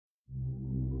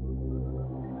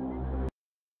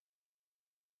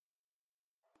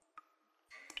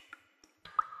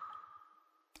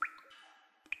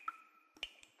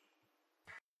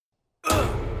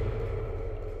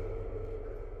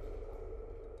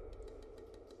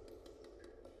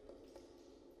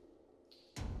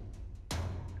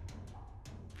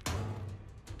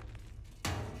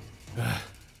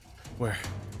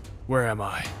Where am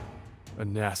I? A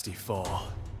nasty fall.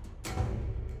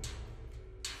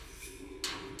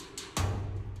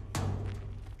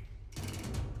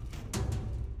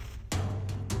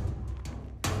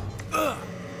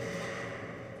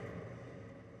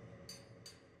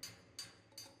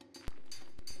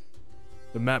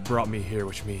 The map brought me here,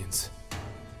 which means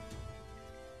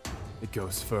it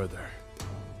goes further.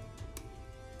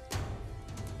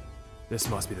 This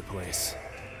must be the place.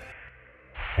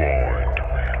 Find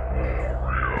me,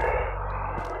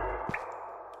 warrior.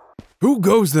 Who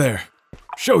goes there?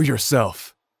 Show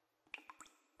yourself.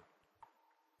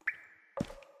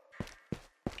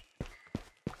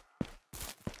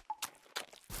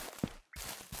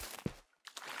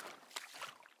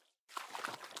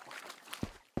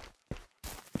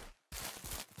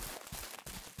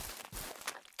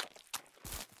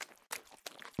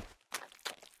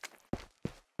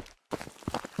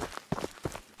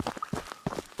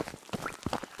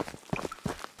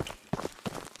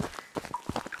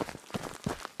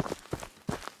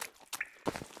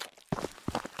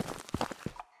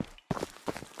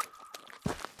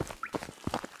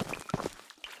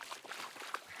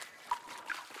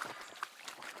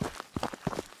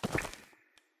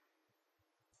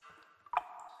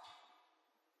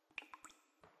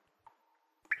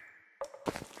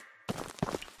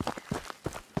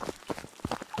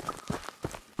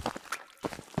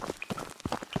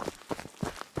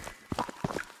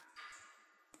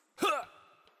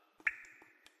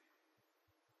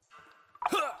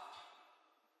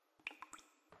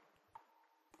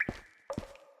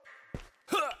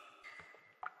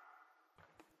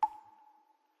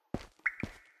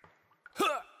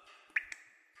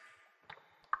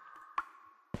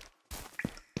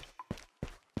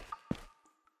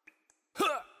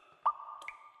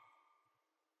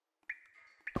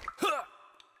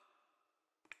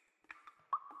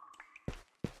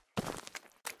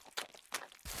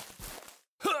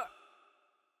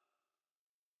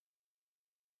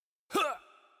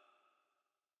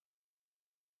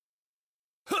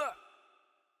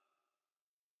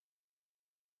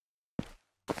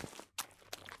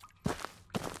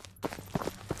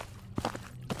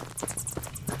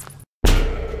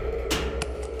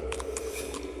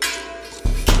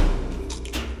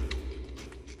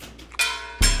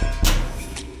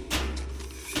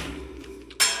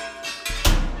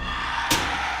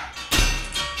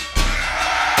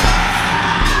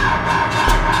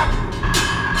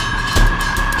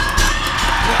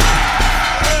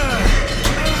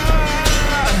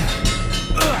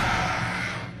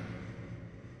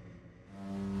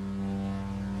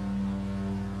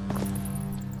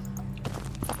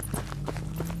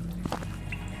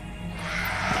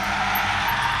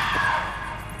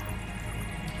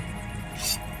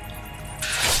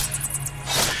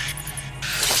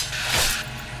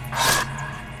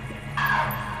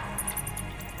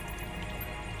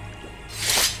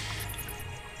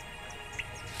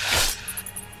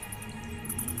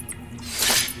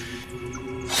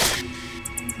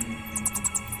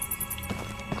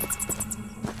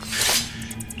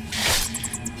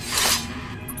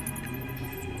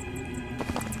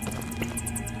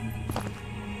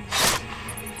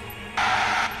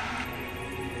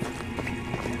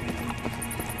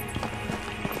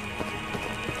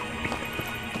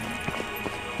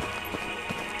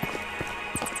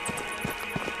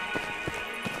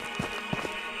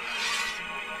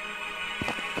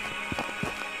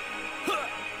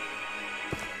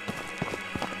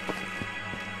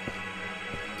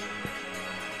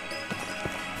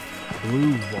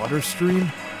 Blue water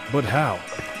stream? But how?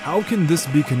 How can this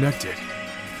be connected?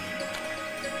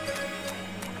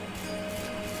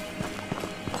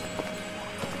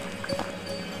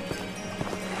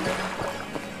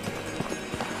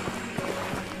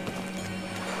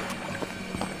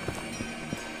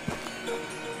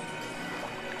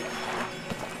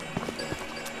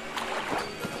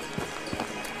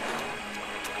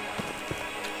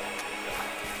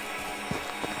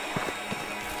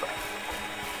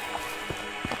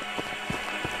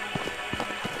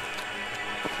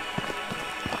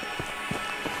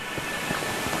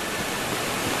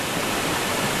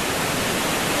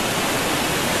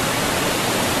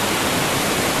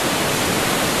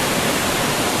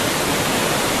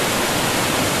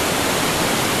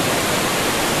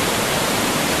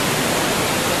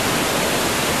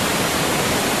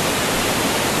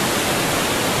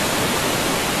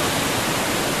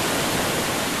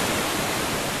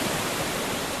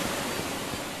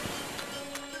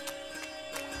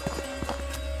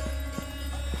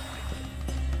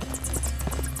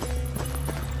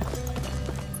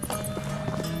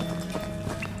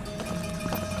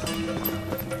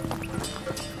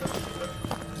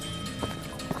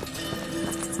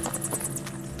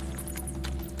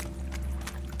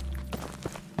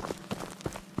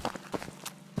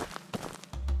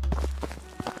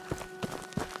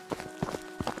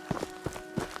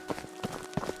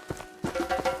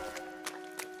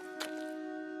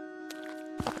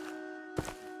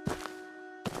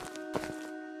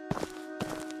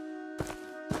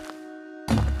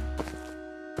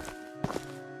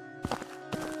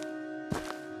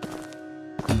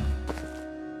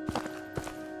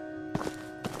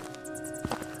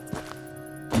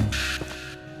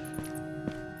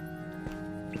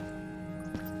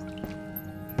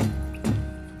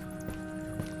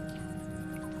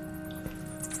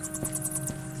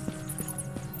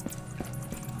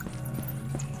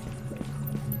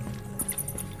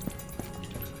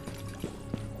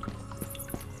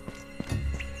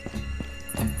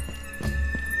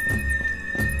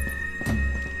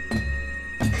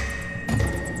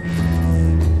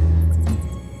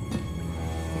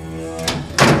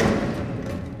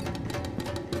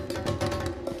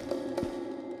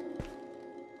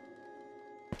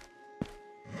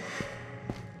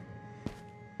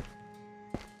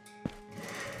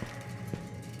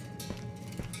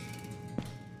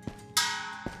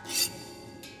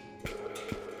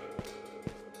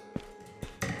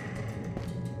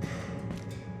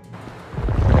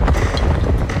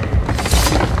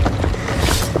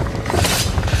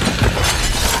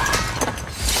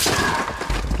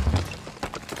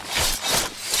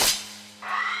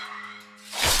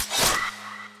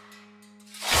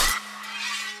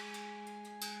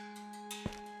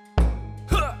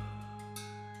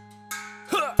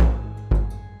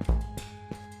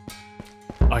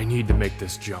 need to make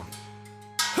this jump.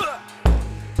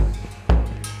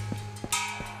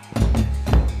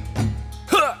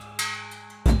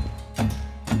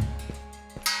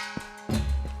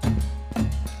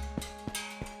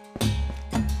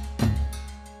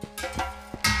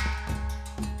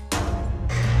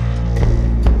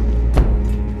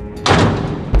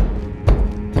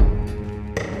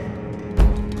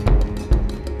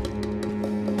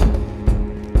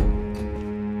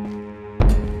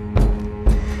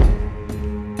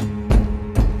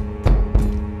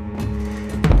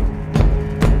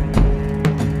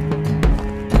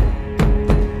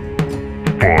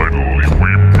 Finally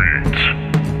we meet.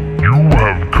 You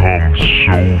have come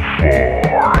so far.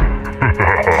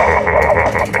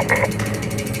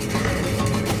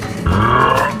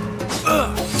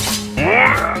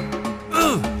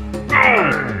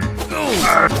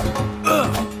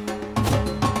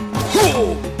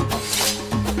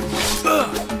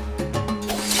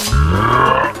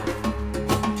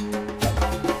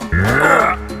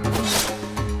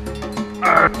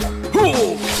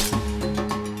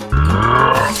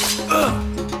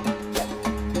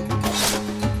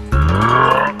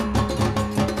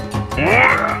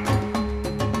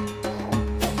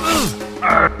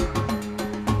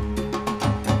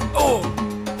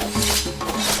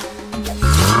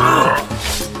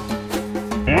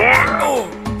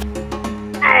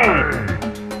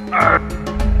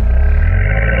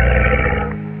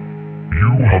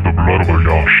 You have the blood of a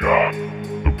Yasha.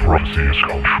 The prophecy has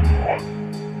come true.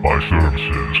 My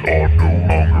services are no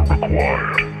longer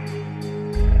required.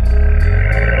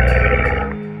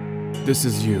 This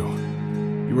is you.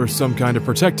 You are some kind of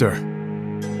protector.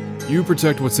 You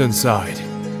protect what's inside.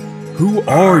 Who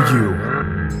are you?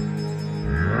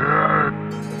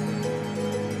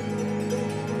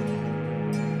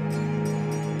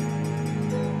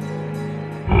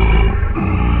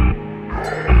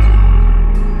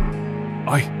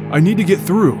 I need to get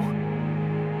through.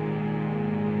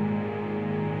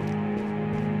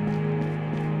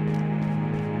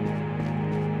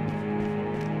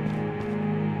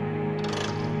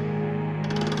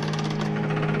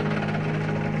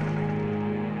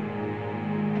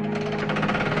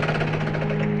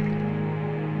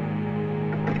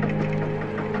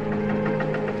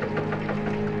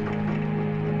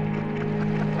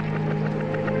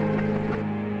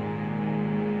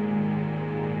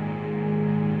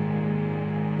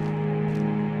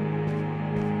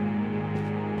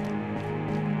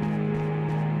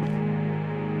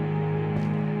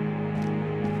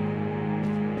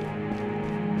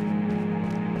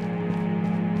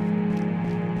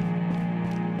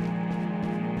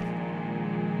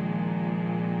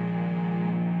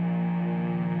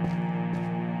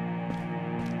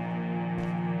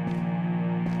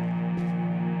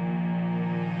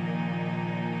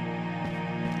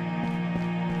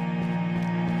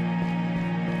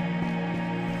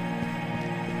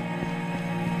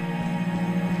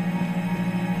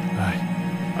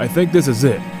 I think this is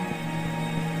it.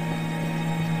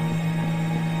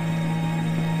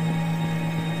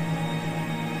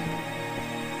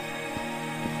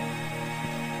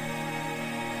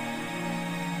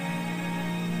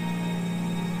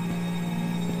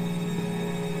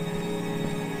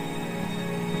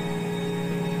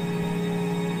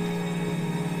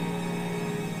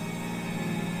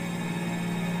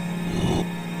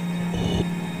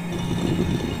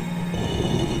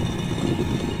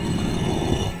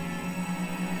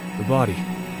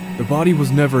 The body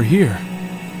was never here.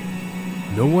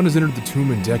 No one has entered the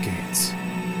tomb in decades.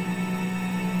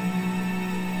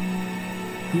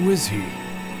 Who is he?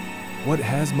 What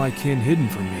has my kin hidden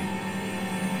from me?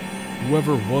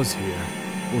 Whoever was here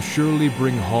will surely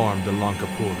bring harm to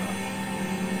Lankapura.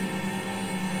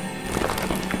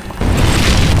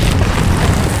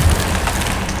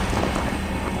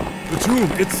 The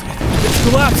tomb, it's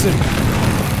collapsing!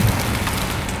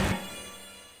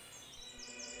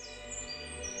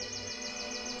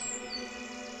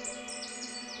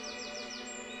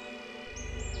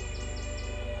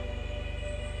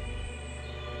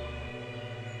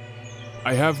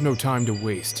 I have no time to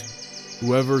waste.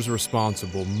 Whoever's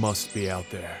responsible must be out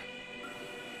there.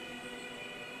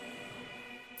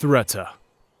 Threta,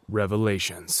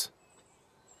 Revelations.